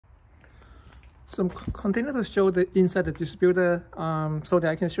So I'm continue to show the inside the distributor so that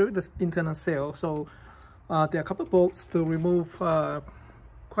I can show you the internal seal. So there are a couple of bolts to remove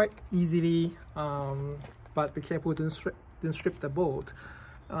quite easily, but be careful, don't strip the bolt.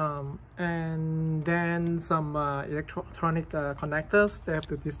 And then some electronic connectors they have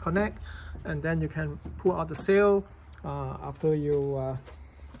to disconnect, and then you can pull out the seal after you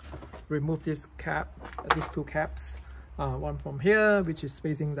remove this cap, these two caps, one from here which is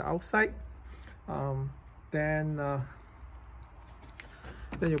facing the outside. Then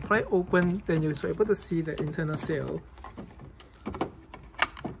you pry it open, then you're able to see the internal seal.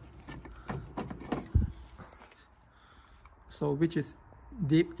 So which is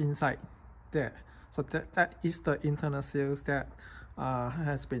deep inside there. So that is the internal seals that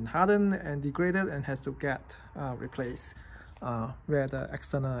has been hardened and degraded and has to get replaced, where the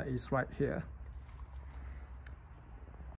external is right here.